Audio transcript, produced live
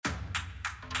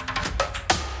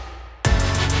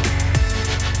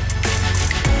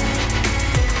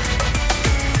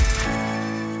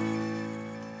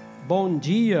Bon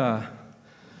dia,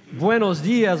 buenos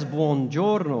dias,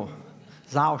 buongiorno,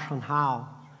 zao shan hao,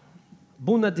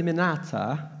 bună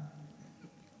dimineața,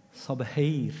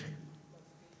 sabahir.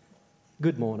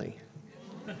 Good morning.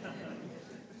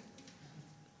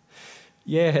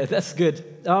 Yeah, that's good.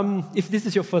 If this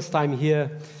is your first time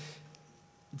here,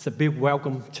 it's a big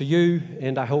welcome to you,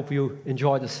 and I hope you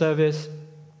enjoy the service.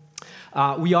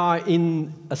 We are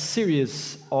in a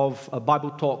series of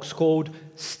Bible talks called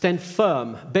Stand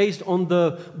Firm, based on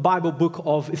the Bible book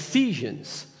of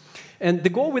Ephesians. And the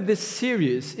goal with this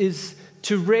series is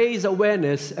to raise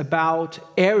awareness about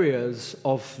areas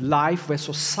of life where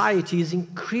society is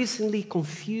increasingly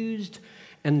confused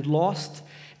and lost,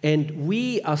 and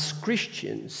we as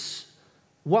Christians,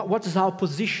 what is our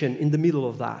position in the middle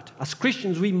of that? As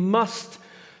Christians, we must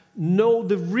know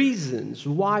the reasons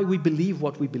why we believe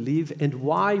what we believe and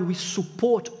why we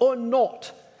support or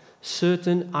not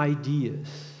certain ideas.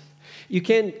 You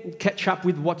can catch up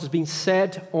with what is being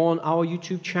said on our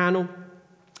YouTube channel.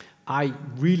 I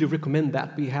really recommend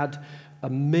that. We had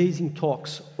amazing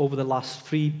talks over the last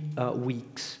 3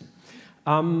 weeks.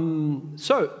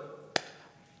 So,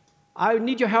 I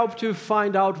need your help to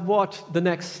find out what the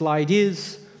next slide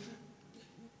is.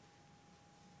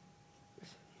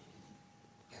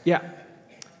 Yeah.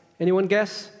 Anyone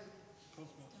guess?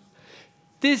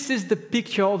 This is the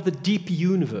picture of the deep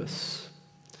universe.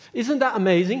 Isn't that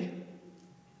amazing?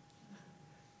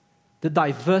 The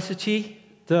diversity,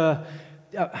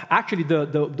 actually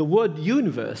the word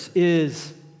universe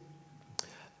is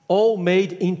all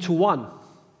made into one.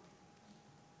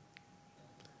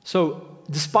 So,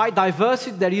 despite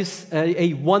diversity, there is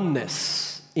a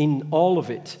oneness in all of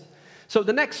it. So,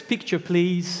 the next picture,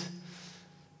 please.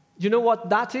 Do you know what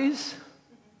that is?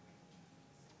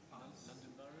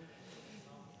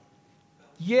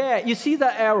 Yeah, you see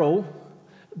the arrow?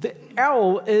 The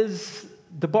arrow is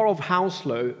the borough of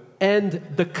Hounslow, and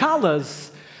the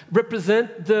colors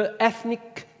represent the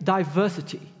ethnic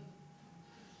diversity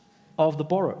of the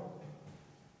borough.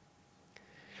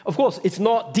 Of course, it's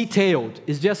not detailed.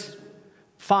 It's just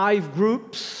 5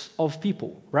 groups of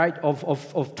people, right?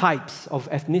 Of types, of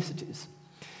ethnicities.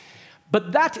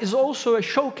 But that is also a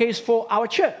showcase for our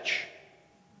church.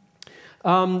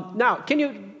 Now, can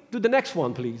you do the next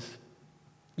one, please?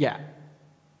 Yeah.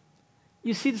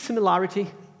 You see the similarity?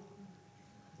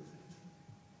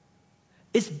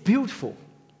 It's beautiful.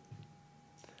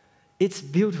 It's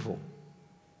beautiful.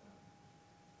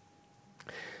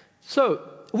 So,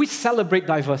 we celebrate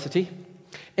diversity.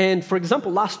 And for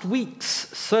example, last week's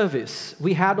service,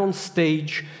 we had on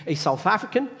stage a South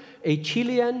African, a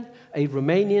Chilean, a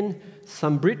Romanian,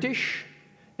 some British,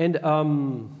 and,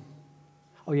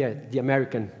 oh yeah, the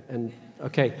American, and,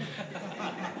 okay.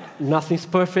 Nothing's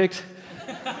perfect.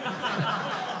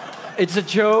 It's a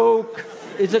joke,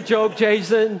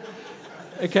 Jason.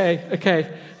 Okay.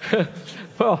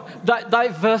 Well,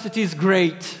 diversity is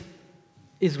great.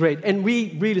 It's great, and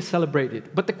we really celebrate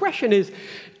it. But the question is,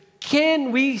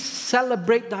 can we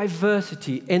celebrate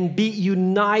diversity and be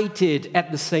united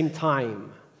at the same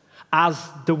time, as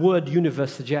the word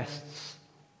universe suggests?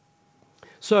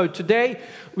 So today,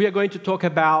 we are going to talk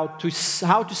about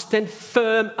how to stand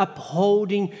firm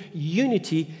upholding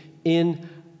unity in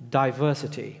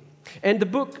diversity. And the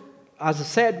book, as I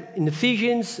said, in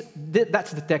Ephesians,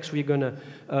 that's the text we're going to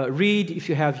read if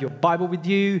you have your Bible with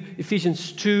you.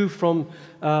 Ephesians 2 from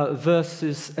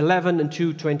verses 11 and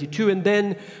 22, and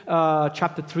then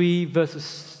chapter 3,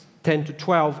 verses 10 to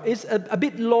 12. It's a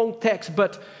bit long text,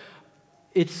 but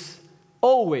it's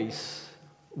always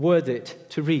worth it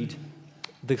to read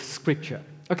the scripture.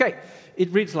 Okay,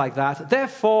 it reads like that.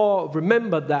 Therefore,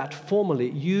 remember that formerly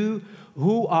you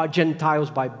who are Gentiles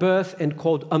by birth and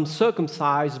called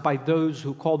uncircumcised by those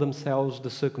who call themselves the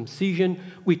circumcision,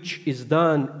 which is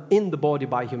done in the body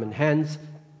by human hands,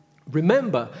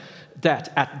 remember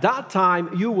that at that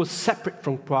time you were separate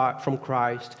from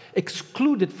Christ,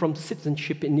 excluded from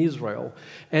citizenship in Israel,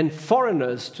 and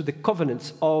foreigners to the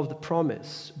covenants of the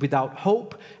promise, without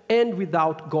hope and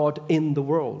without God in the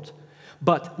world.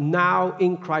 But now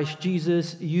in Christ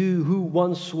Jesus, you who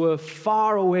once were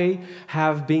far away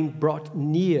have been brought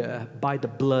near by the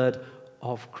blood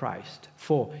of Christ.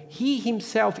 For he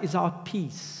himself is our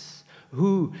peace,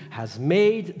 who has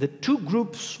made the 2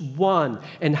 groups one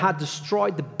and had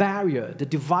destroyed the barrier, the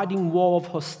dividing wall of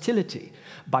hostility,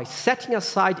 by setting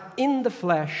aside in the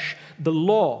flesh the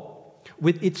law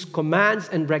with its commands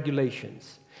and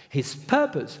regulations. His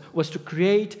purpose was to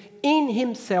create in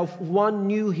himself one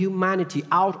new humanity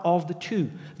out of the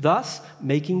 2, thus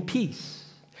making peace,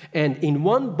 and in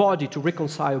one body to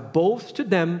reconcile both of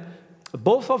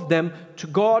them to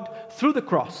God through the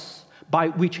cross, by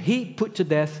which he put to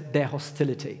death their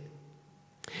hostility.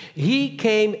 He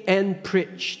came and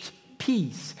preached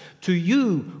peace to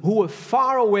you who were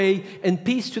far away and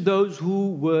peace to those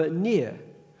who were near.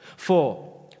 For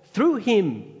through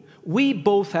him we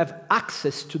both have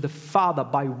access to the Father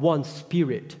by one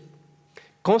Spirit.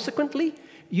 Consequently,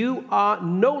 you are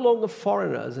no longer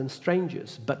foreigners and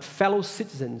strangers, but fellow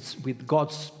citizens with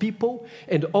God's people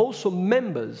and also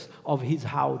members of his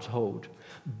household,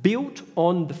 built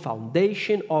on the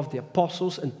foundation of the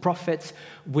apostles and prophets,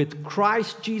 with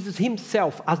Christ Jesus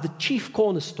himself as the chief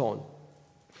cornerstone.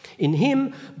 In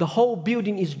him, the whole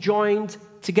building is joined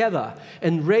together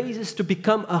and raises to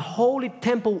become a holy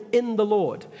temple in the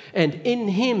Lord. And in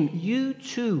him, you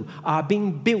too are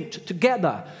being built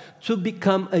together to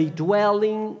become a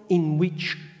dwelling in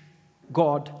which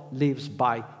God lives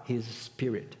by his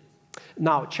Spirit.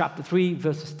 Now, chapter 3,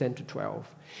 verses 10 to 12.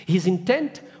 His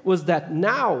intent was that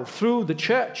now, through the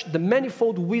church, the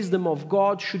manifold wisdom of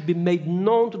God should be made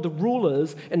known to the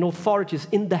rulers and authorities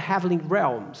in the heavenly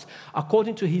realms,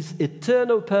 according to his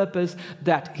eternal purpose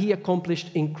that he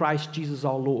accomplished in Christ Jesus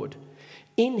our Lord.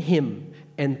 In him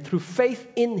and through faith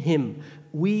in him,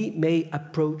 we may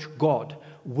approach God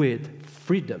with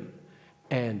freedom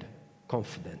and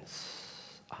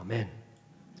confidence. Amen.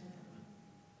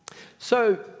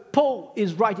 So, Paul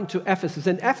is writing to Ephesus,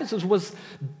 and Ephesus was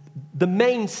the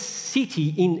main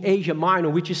city in Asia Minor,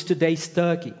 which is today's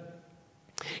Turkey.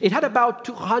 It had about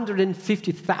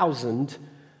 250,000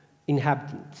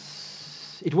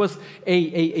 inhabitants. It was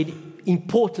an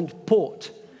important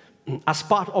port as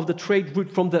part of the trade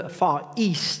route from the Far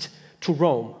East to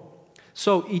Rome.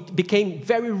 So it became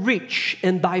very rich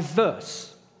and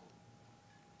diverse.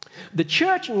 The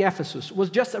church in Ephesus was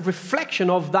just a reflection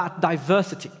of that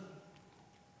diversity,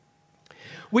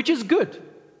 which is good,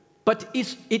 but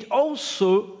it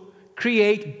also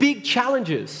creates big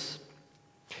challenges.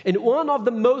 And one of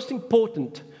the most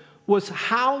important was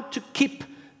how to keep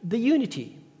the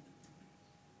unity.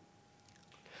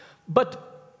 But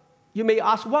you may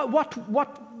ask, what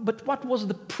was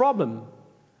the problem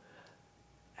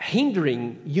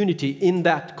hindering unity in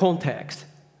that context?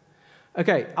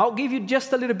 Okay, I'll give you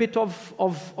just a little bit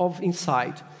of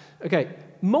insight. Okay,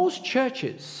 most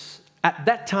churches at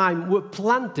that time were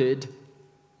planted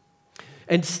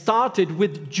and started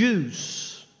with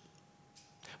Jews.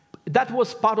 That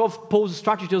was part of Paul's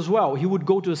strategy as well. He would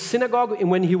go to a synagogue, and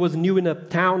when he was new in a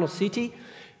town or city,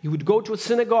 he would go to a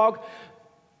synagogue,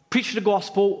 preach the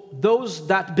gospel. Those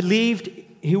that believed,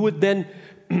 he would then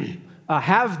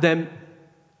have them,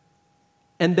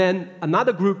 and then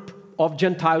another group of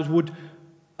Gentiles would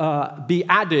be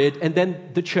added, and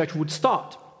then the church would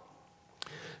start.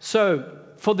 So,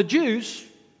 for the Jews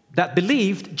that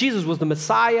believed Jesus was the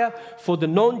Messiah, for the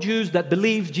non-Jews that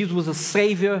believed Jesus was a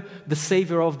Savior, the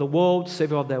Savior of the world,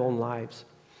 Savior of their own lives.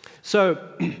 So,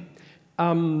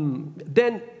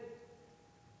 then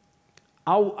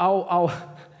I'll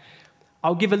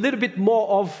give a little bit more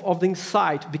of the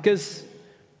insight, because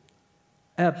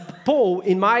Paul,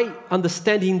 in my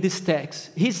understanding this text,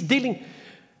 he's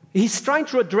trying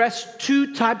to address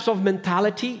two types of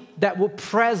mentality that were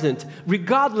present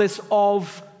regardless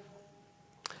of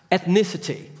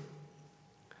ethnicity.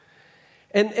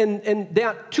 And there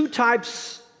are two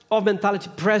types of mentality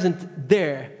present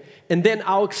there. And then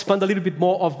I'll expand a little bit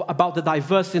more about the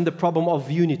diversity and the problem of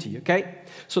unity, okay?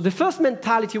 So the first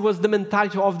mentality was the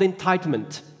mentality of the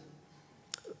entitlement.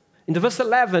 In the verse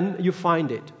 11, you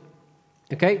find it,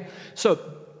 okay? So,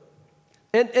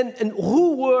 and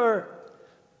who were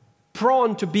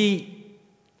prone to be,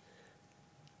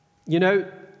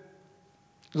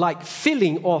 like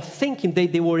feeling or thinking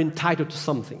they were entitled to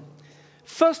something.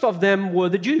 First of them were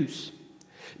the Jews,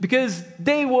 because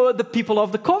they were the people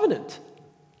of the covenant.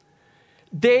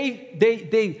 They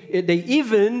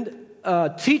even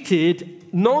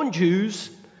treated non-Jews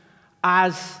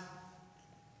as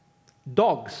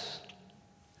dogs.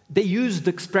 They used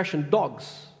the expression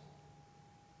dogs.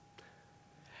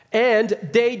 And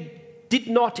they did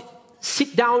not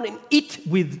sit down and eat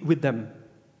with them.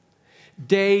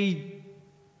 They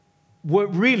were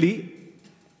really,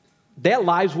 their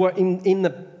lives were in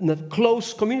a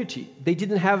close community. They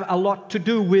didn't have a lot to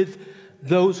do with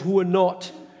those who were not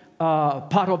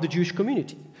part of the Jewish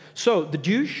community. So the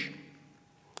Jewish,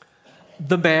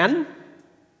 the man,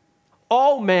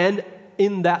 all men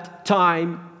in that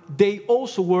time, they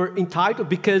also were entitled,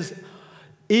 because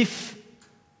if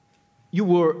you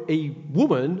were a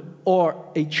woman or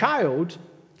a child,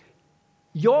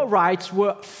 your rights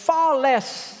were far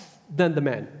less than the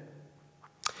men.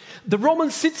 The Roman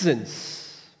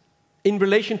citizens, in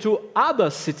relation to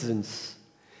other citizens,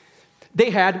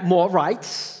 they had more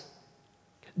rights,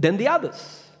 then the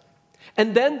others,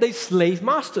 and then the slave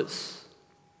masters.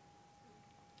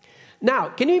 Now,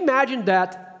 can you imagine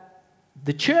that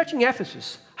the church in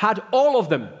Ephesus had all of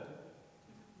them?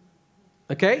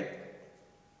 Okay?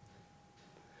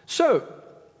 So,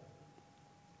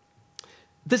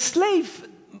 the slave,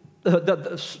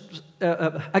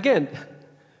 again,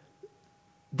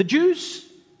 the Jews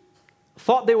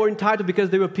thought they were entitled because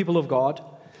they were people of God.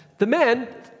 The men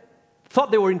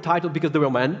thought they were entitled because they were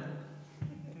men.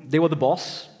 They were the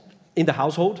boss in the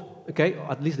household, okay?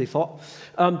 Or at least they thought.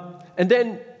 And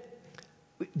then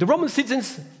the Roman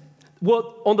citizens were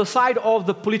on the side of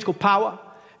the political power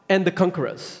and the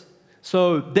conquerors.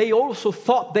 So they also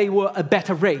thought they were a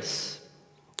better race,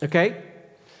 okay?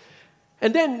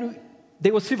 And then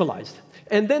they were civilized.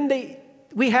 And then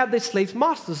we have the slave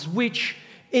masters, which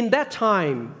in that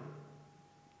time,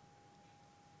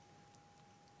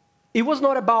 it was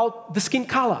not about the skin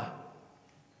color.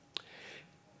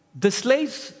 The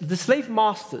slave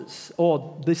masters,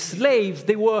 or the slaves,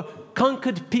 they were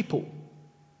conquered people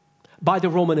by the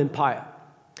Roman Empire.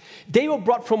 They were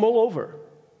brought from all over.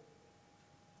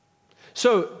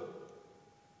 So,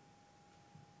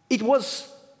 it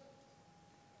was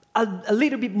a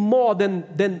little bit more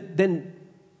than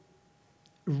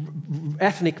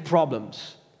ethnic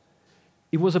problems.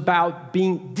 It was about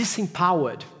being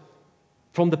disempowered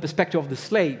from the perspective of the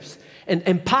slaves and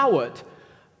empowered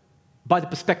by the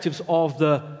perspectives of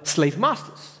the slave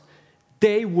masters.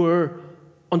 They were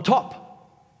on top.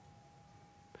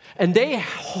 And they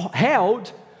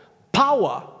held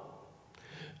power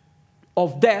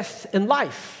of death and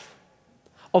life,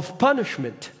 of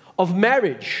punishment, of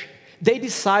marriage. They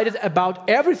decided about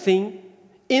everything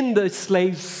in the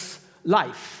slave's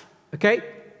life, okay?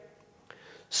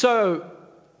 So,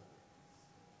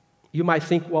 you might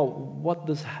think, well, what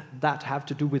does that have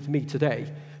to do with me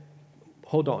today?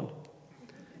 Hold on.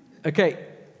 Okay,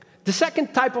 the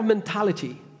second type of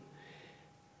mentality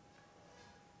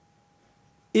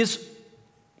is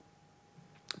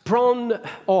prone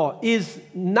or is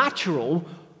natural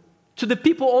to the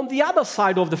people on the other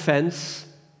side of the fence,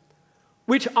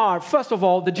 which are, first of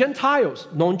all, the Gentiles,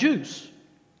 non-Jews,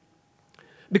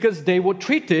 because they were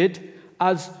treated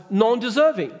as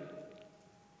non-deserving.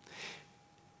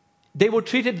 They were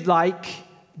treated like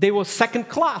they were second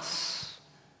class.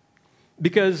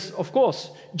 Because, of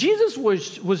course, Jesus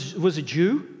was a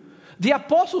Jew, the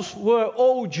apostles were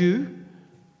all Jew,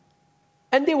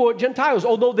 and they were Gentiles.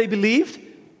 Although they believed,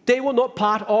 they were not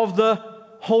part of the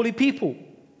holy people.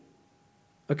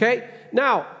 Okay?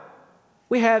 Now,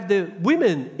 we have the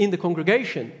women in the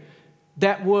congregation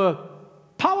that were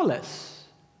powerless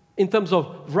in terms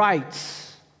of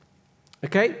rights.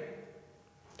 Okay?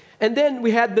 And then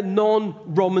we had the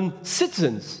non-Roman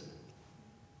citizens,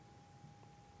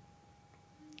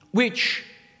 which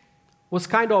was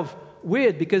kind of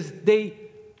weird because they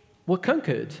were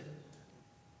conquered.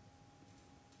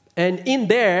 And in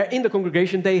the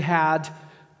congregation, they had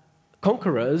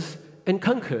conquerors and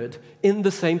conquered in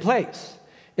the same place.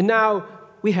 And now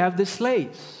we have the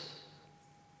slaves.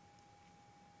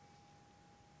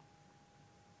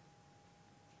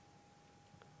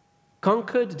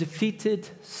 Conquered, defeated,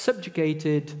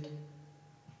 subjugated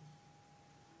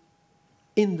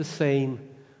in the same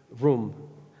room.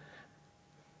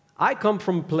 I come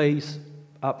from a place,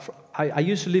 I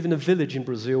used to live in a village in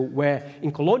Brazil where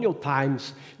in colonial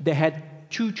times they had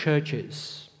two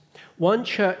churches. One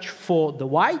church for the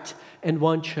white and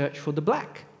one church for the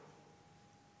black.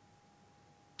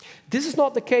 This is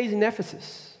not the case in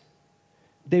Ephesus.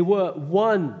 They were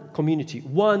one community,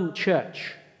 one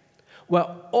church, where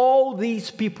all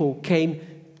these people came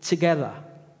together.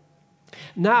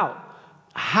 Now,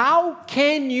 how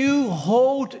can you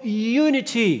hold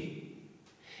unity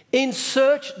in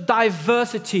such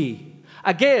diversity?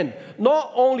 Again,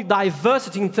 not only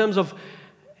diversity in terms of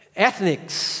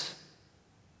ethnics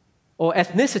or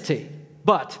ethnicity,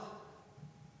 but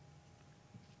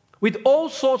with all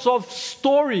sorts of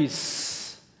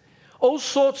stories, all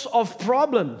sorts of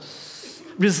problems,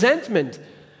 resentment,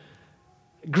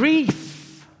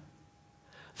 grief,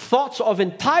 thoughts of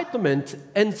entitlement,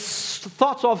 and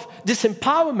thoughts of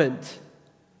disempowerment.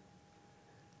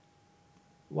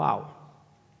 Wow.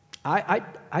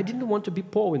 I didn't want to be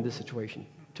Paul in this situation,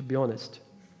 to be honest.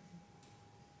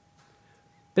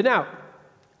 But now,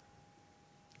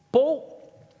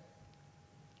 Paul,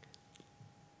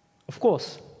 of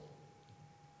course,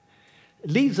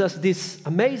 leaves us this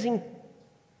amazing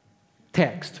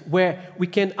text where we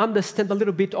can understand a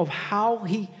little bit of how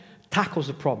he tackles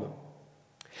the problem.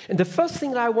 And the first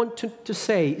thing that I want to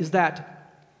say is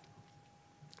that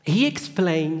he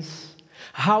explains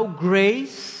how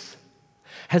grace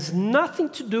has nothing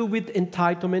to do with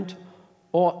entitlement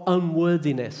or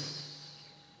unworthiness.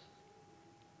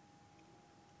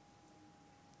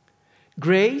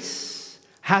 Grace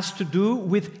has to do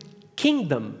with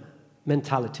kingdom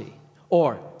mentality,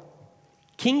 or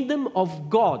kingdom of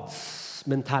God's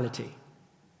mentality.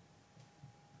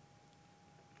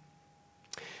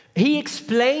 He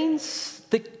explains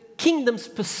the kingdom's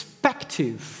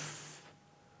perspective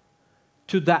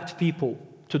to that people,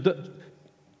 to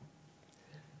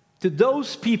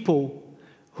those people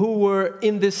who were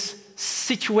in this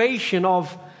situation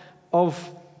of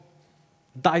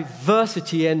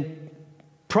diversity and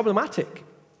problematic.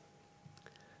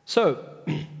 So,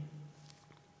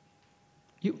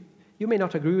 you may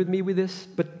not agree with me with this,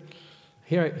 but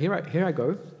here I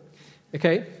go.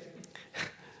 Okay?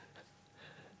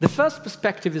 The first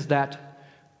perspective is that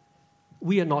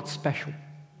we are not special.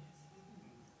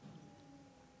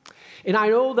 And I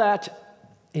know that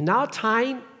in our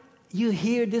time, you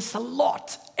hear this a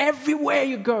lot, everywhere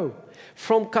you go,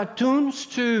 from cartoons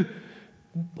to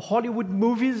Hollywood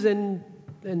movies and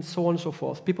so on and so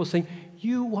forth. People saying,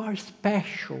 you are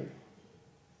special.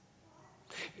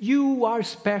 You are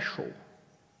special.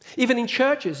 Even in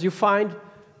churches, you find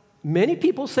many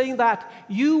people saying that,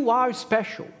 you are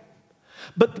special.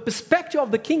 But the perspective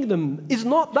of the kingdom is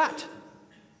not that.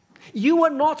 You are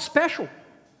not special.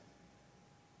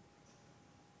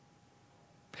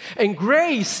 And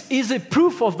grace is a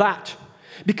proof of that.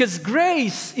 Because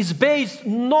grace is based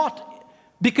not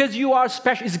because you are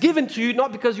special. It's given to you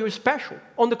not because you're special.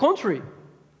 On the contrary.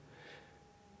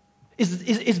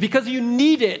 It's because you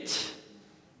need it.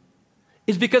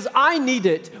 It's because I need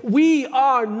it. We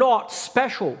are not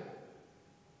special.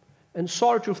 And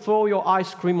sorry to throw your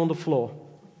ice cream on the floor.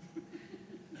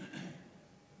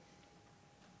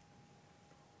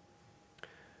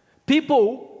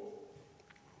 People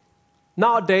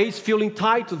nowadays feel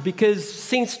entitled because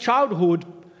since childhood,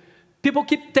 people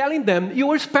keep telling them, you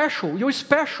are special, you're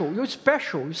special, you're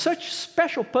special, you're such a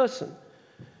special person.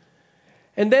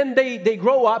 And then they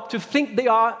grow up to think they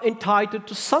are entitled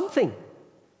to something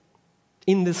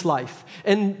in this life.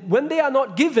 And when they are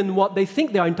not given what they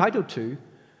think they are entitled to,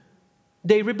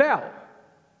 they rebel.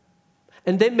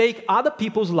 And they make other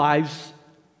people's lives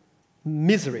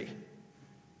misery.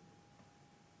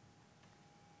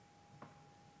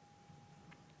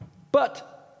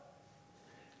 But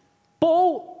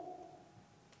Paul,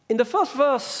 in the first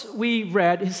verse we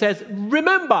read, he says,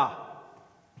 remember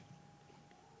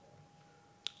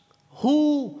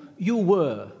who you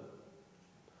were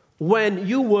when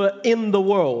you were in the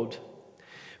world.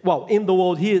 Well, in the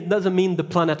world here doesn't mean the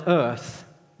planet Earth.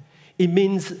 It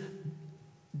means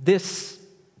this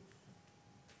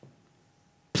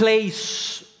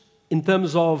place in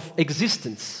terms of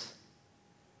existence.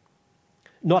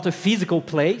 Not a physical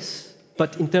place,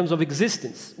 but in terms of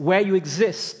existence, where you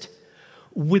exist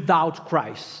without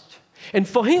Christ. And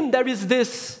for him, there is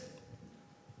this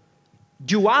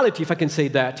duality, if I can say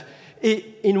that.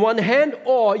 In one hand,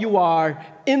 or you are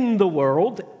in the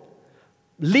world,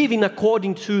 living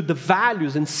according to the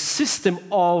values and system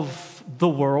of the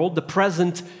world, the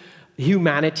present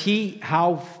humanity,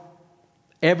 how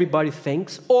everybody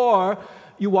thinks, or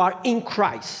you are in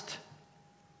Christ.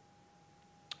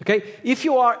 Okay? If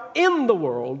you are in the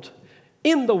world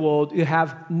you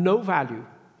have no value.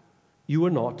 You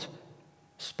are not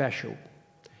special.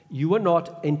 You are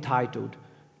not entitled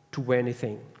to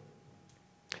anything.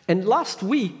 And last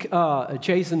week,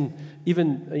 Jason,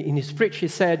 even in his preach, he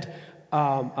said,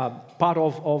 part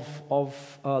of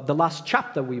the last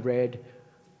chapter we read,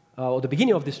 or the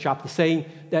beginning of this chapter, saying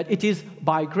that it is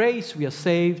by grace we are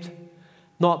saved,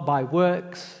 not by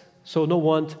works, so no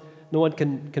one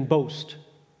can boast.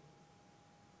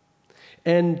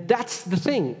 And that's the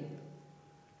thing.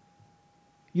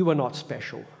 You are not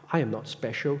special. I am not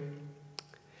special.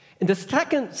 And the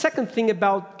second thing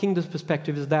about kingdom's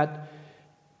perspective is that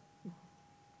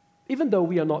even though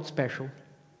we are not special,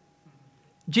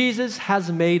 Jesus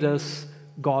has made us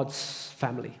God's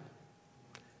family.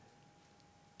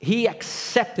 He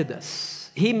accepted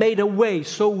us. He made a way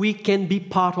so we can be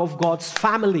part of God's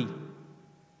family.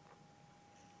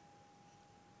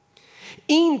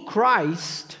 In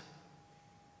Christ,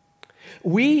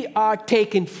 we are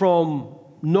taken from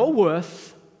no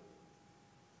worth,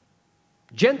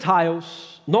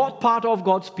 Gentiles, not part of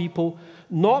God's people,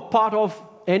 not part of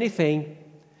anything,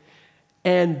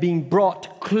 and being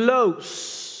brought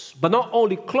close, but not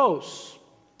only close,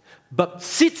 but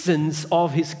citizens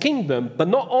of his kingdom, but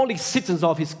not only citizens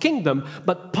of his kingdom,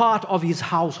 but part of his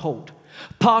household,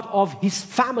 part of his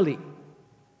family.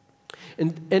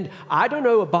 And I don't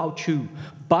know about you,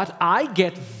 but I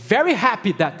get very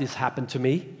happy that this happened to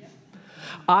me.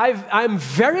 I'm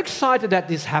very excited that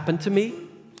this happened to me,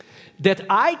 that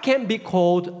I can be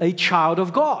called a child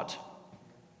of God.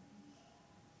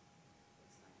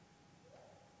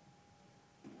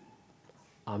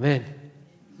 Amen.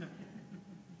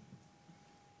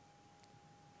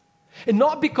 And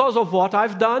not because of what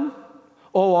I've done,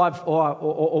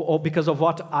 or because of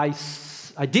what I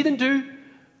didn't do,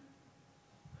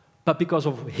 but because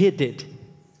of what He did,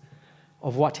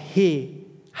 of what He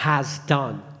has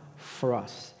done for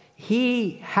us.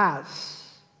 He has.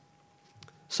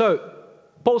 So,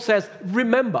 Paul says,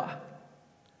 remember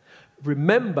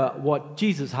what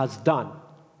Jesus has done.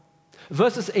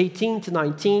 Verses 18 to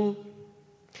 19,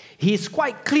 he is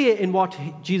quite clear in what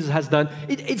Jesus has done.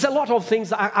 It's a lot of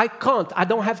things. I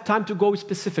don't have time to go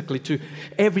specifically to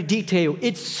every detail.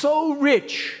 It's so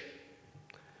rich.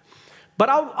 But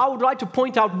I would like to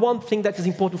point out one thing that is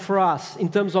important for us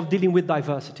in terms of dealing with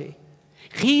diversity.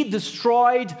 He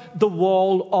destroyed the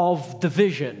wall of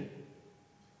division.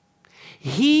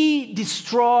 He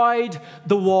destroyed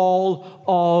the wall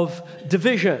of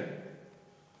division.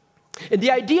 And the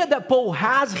idea that Paul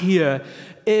has here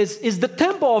is the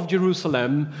temple of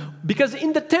Jerusalem, because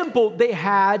in the temple they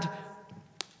had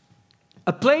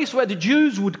a place where the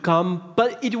Jews would come,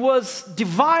 but it was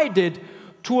divided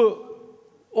and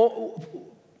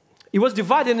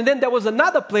then there was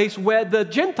another place where the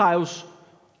Gentiles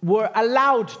were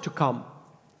allowed to come.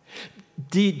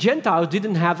 The Gentiles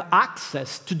didn't have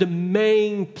access to the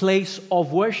main place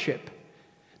of worship.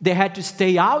 They had to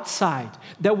stay outside.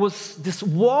 There was this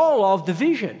wall of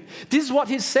division. This is what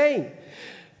he's saying.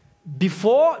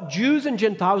 Before, Jews and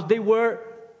Gentiles, they were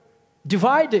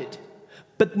divided.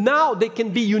 But now they can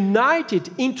be united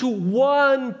into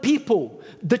one people,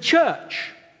 the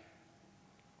church.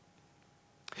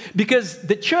 Because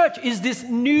the church is this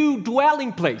new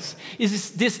dwelling place,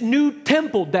 is this new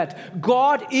temple that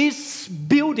God is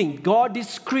building, God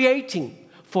is creating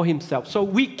for Himself. So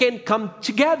we can come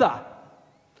together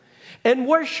and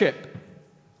worship.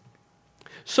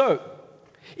 So,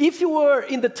 if you were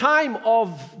in the time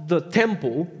of the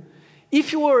temple,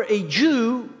 if you were a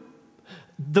Jew,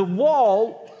 the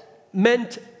wall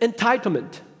meant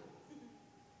entitlement.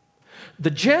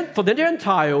 For the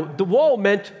Gentile, the wall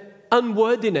meant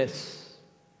unworthiness.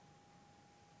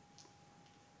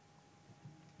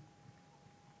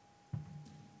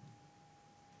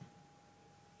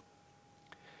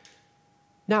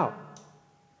 Now,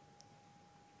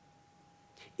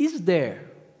 is there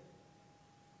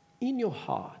in your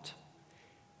heart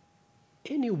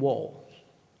any wall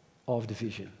of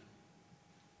division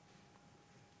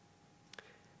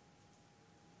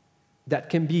that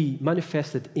can be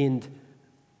manifested in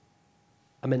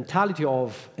a mentality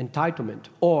of entitlement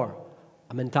or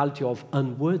a mentality of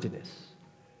unworthiness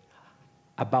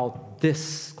about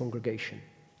this congregation,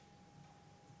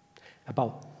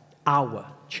 about our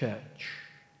church?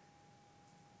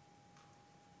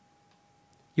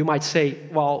 You might say,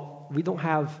 well, we don't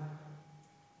have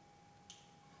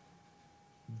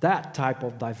that type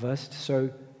of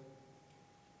diversity,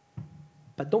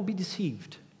 but don't be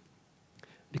deceived,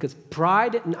 because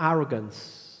pride and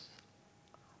arrogance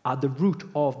are the root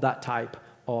of that type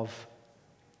of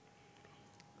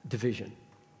division.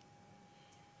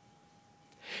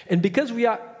 And because we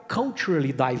are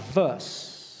culturally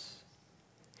diverse,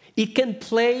 it can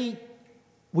play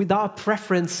with our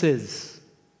preferences.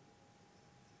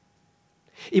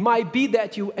 It might be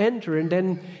that you enter and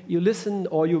then you listen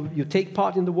or you take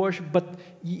part in the worship, but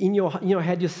in your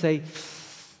head you say,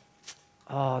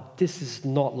 this is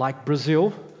not like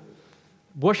Brazil.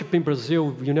 Worship in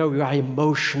Brazil, we are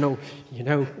emotional,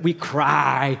 we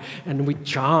cry and we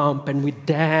jump and we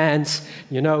dance,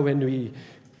 and we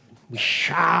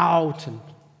shout.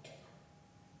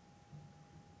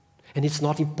 And it's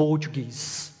not in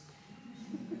Portuguese.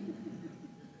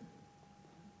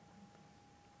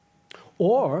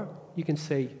 Or you can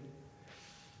say,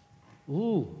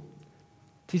 ooh,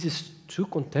 this is too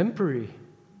contemporary.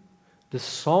 The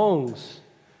songs,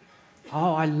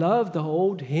 I love the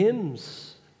old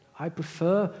hymns. I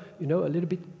prefer, a little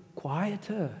bit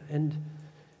quieter. And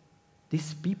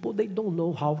these people, they don't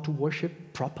know how to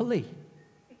worship properly.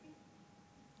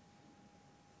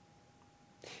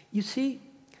 You see,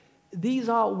 these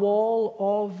are walls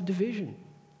of division.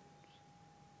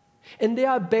 And they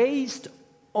are based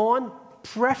on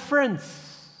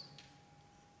preference.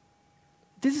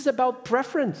 This is about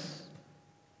preference.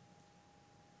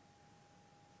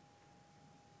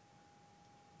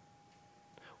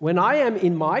 When I am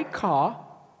in my car,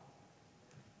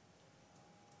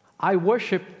 I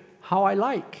worship how I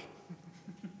like.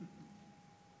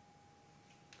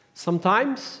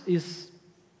 Sometimes it's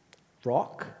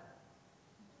rock.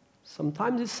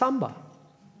 Sometimes it's samba.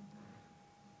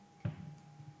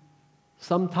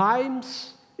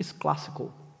 Sometimes it's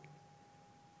classical.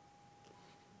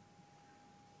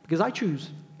 Because I choose.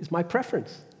 It's my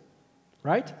preference.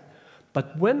 Right?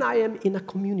 But when I am in a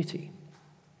community,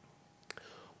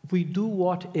 we do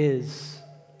what is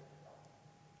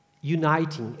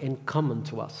uniting and common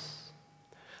to us.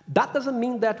 That doesn't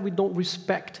mean that we don't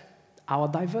respect our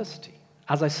diversity.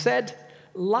 As I said,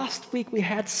 last week we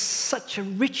had such a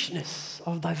richness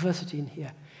of diversity in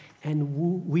here,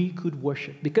 and we could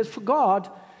worship. Because for God,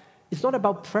 it's not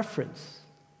about preference.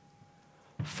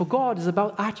 For God, it's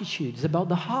about attitude, it's about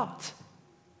the heart.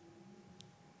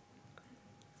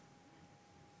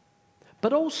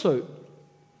 But also,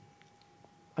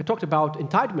 I talked about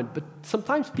entitlement, but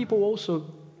sometimes people also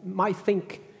might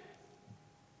think,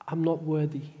 I'm not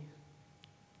worthy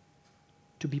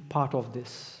to be part of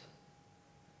this.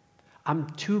 I'm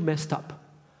too messed up.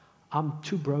 I'm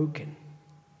too broken.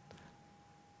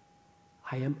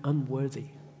 I am unworthy.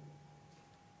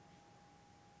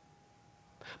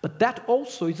 But that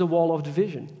also is a wall of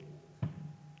division.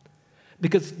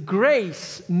 Because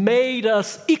grace made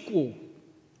us equal.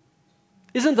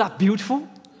 Isn't that beautiful?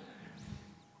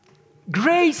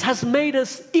 Grace has made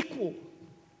us equal.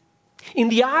 In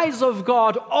the eyes of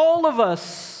God, all of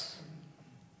us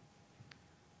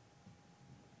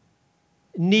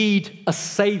need a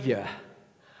Savior.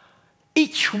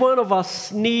 Each one of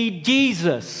us need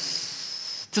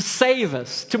Jesus to save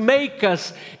us, to make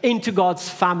us into God's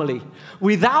family.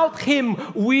 Without Him,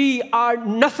 we are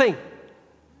nothing,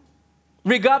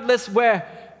 regardless where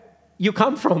you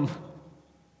come from.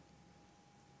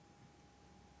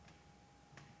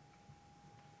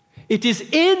 It is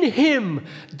in Him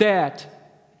that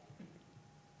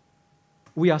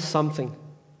we are something.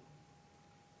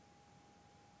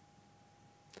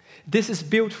 This is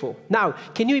beautiful. Now,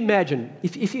 can you imagine,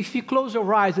 if you close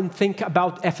your eyes and think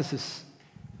about Ephesus,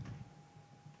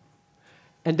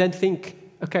 and then think,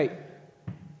 okay,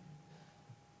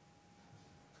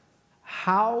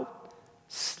 how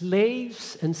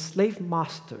slaves and slave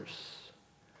masters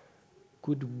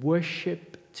could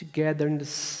worship together in the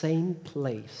same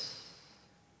place,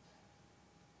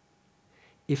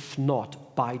 if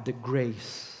not by the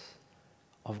grace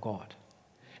of God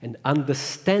and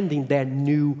understanding their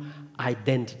new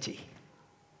identity.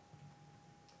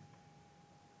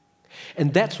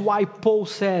 And that's why Paul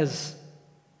says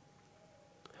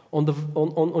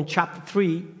on chapter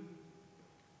 3,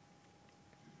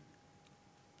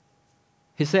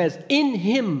 he says, in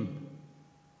Him,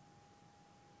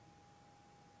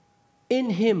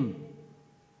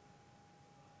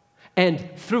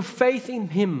 and through faith in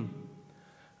Him,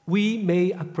 we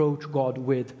may approach God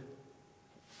with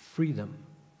freedom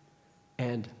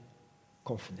and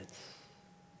confidence.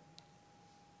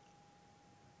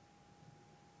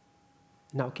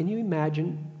 Now, can you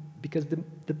imagine, because can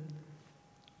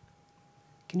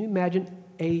you imagine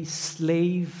a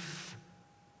slave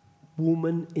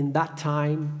woman in that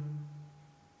time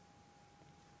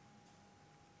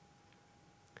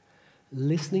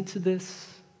listening to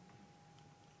this,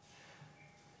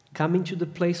 coming to the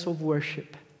place of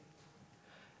worship,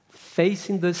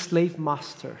 facing the slave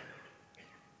master,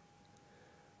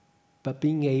 but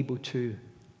being able to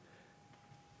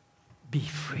be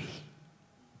free?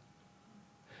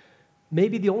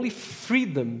 Maybe the only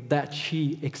freedom that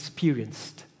she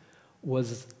experienced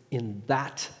was in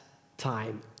that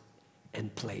time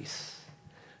and place,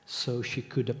 so she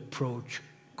could approach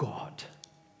God,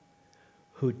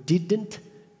 who didn't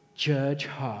judge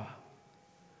her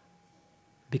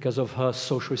because of her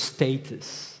social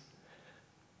status,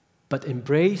 but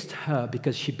embraced her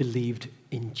because she believed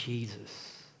in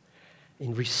Jesus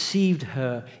and received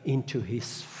her into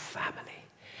His family.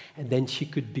 And then she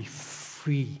could be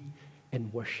free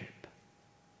and worship.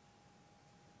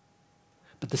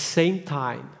 But at the same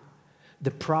time,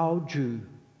 the proud Jew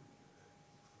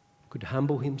could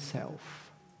humble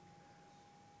himself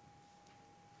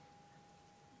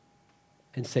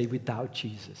and say, without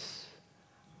Jesus,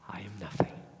 I am nothing.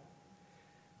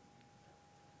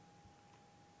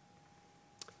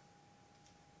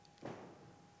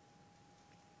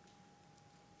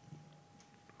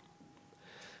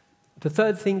 The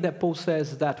third thing that Paul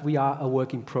says is that we are a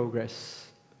work in progress.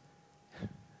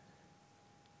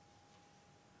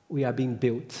 We are being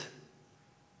built.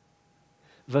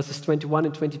 Verses 21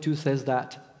 and 22 says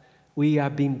that we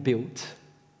are being built.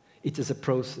 It is a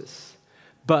process.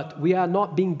 But we are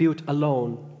not being built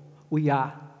alone. We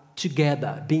are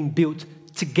together, being built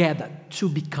together to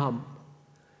become.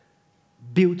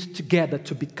 Built together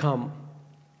to become.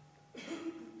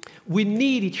 We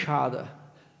need each other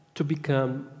to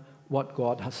become what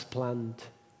God has planned.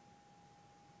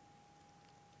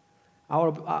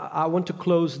 I want to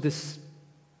close this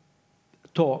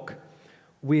talk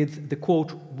with the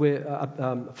quote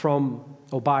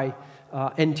by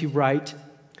N.T. Wright,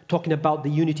 talking about the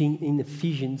unity in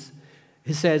Ephesians.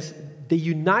 He says, "The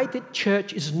united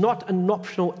church is not an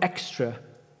optional extra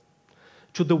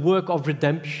to the work of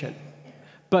redemption,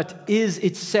 but is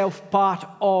itself part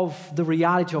of the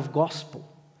reality of gospel,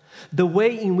 the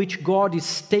way in which God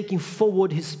is taking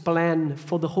forward his plan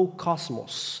for the whole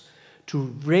cosmos to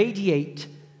radiate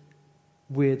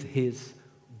with his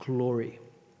glory."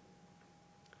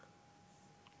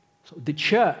 So the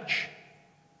church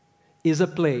is a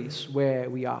place where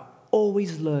we are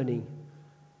always learning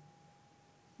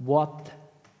what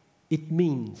it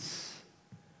means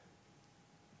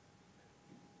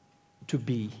to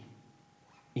be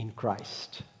in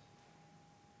Christ.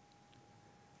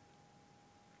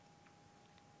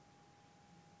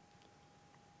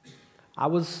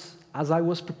 As I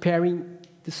was preparing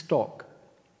this talk,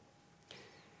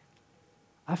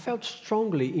 I felt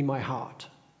strongly in my heart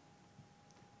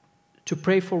to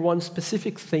pray for one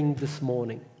specific thing this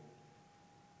morning.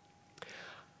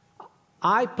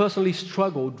 I personally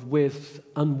struggled with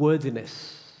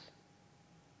unworthiness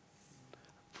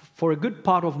for a good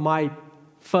part of my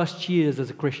first years as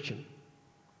a Christian.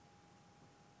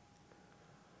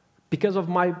 Because of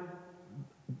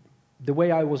the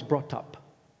way I was brought up,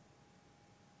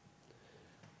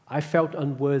 I felt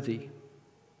unworthy.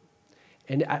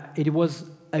 And it was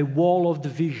a wall of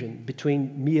division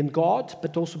between me and God,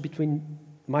 but also between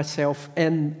myself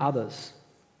and others.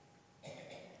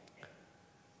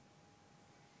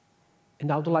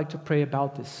 And I would like to pray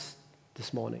about this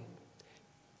morning.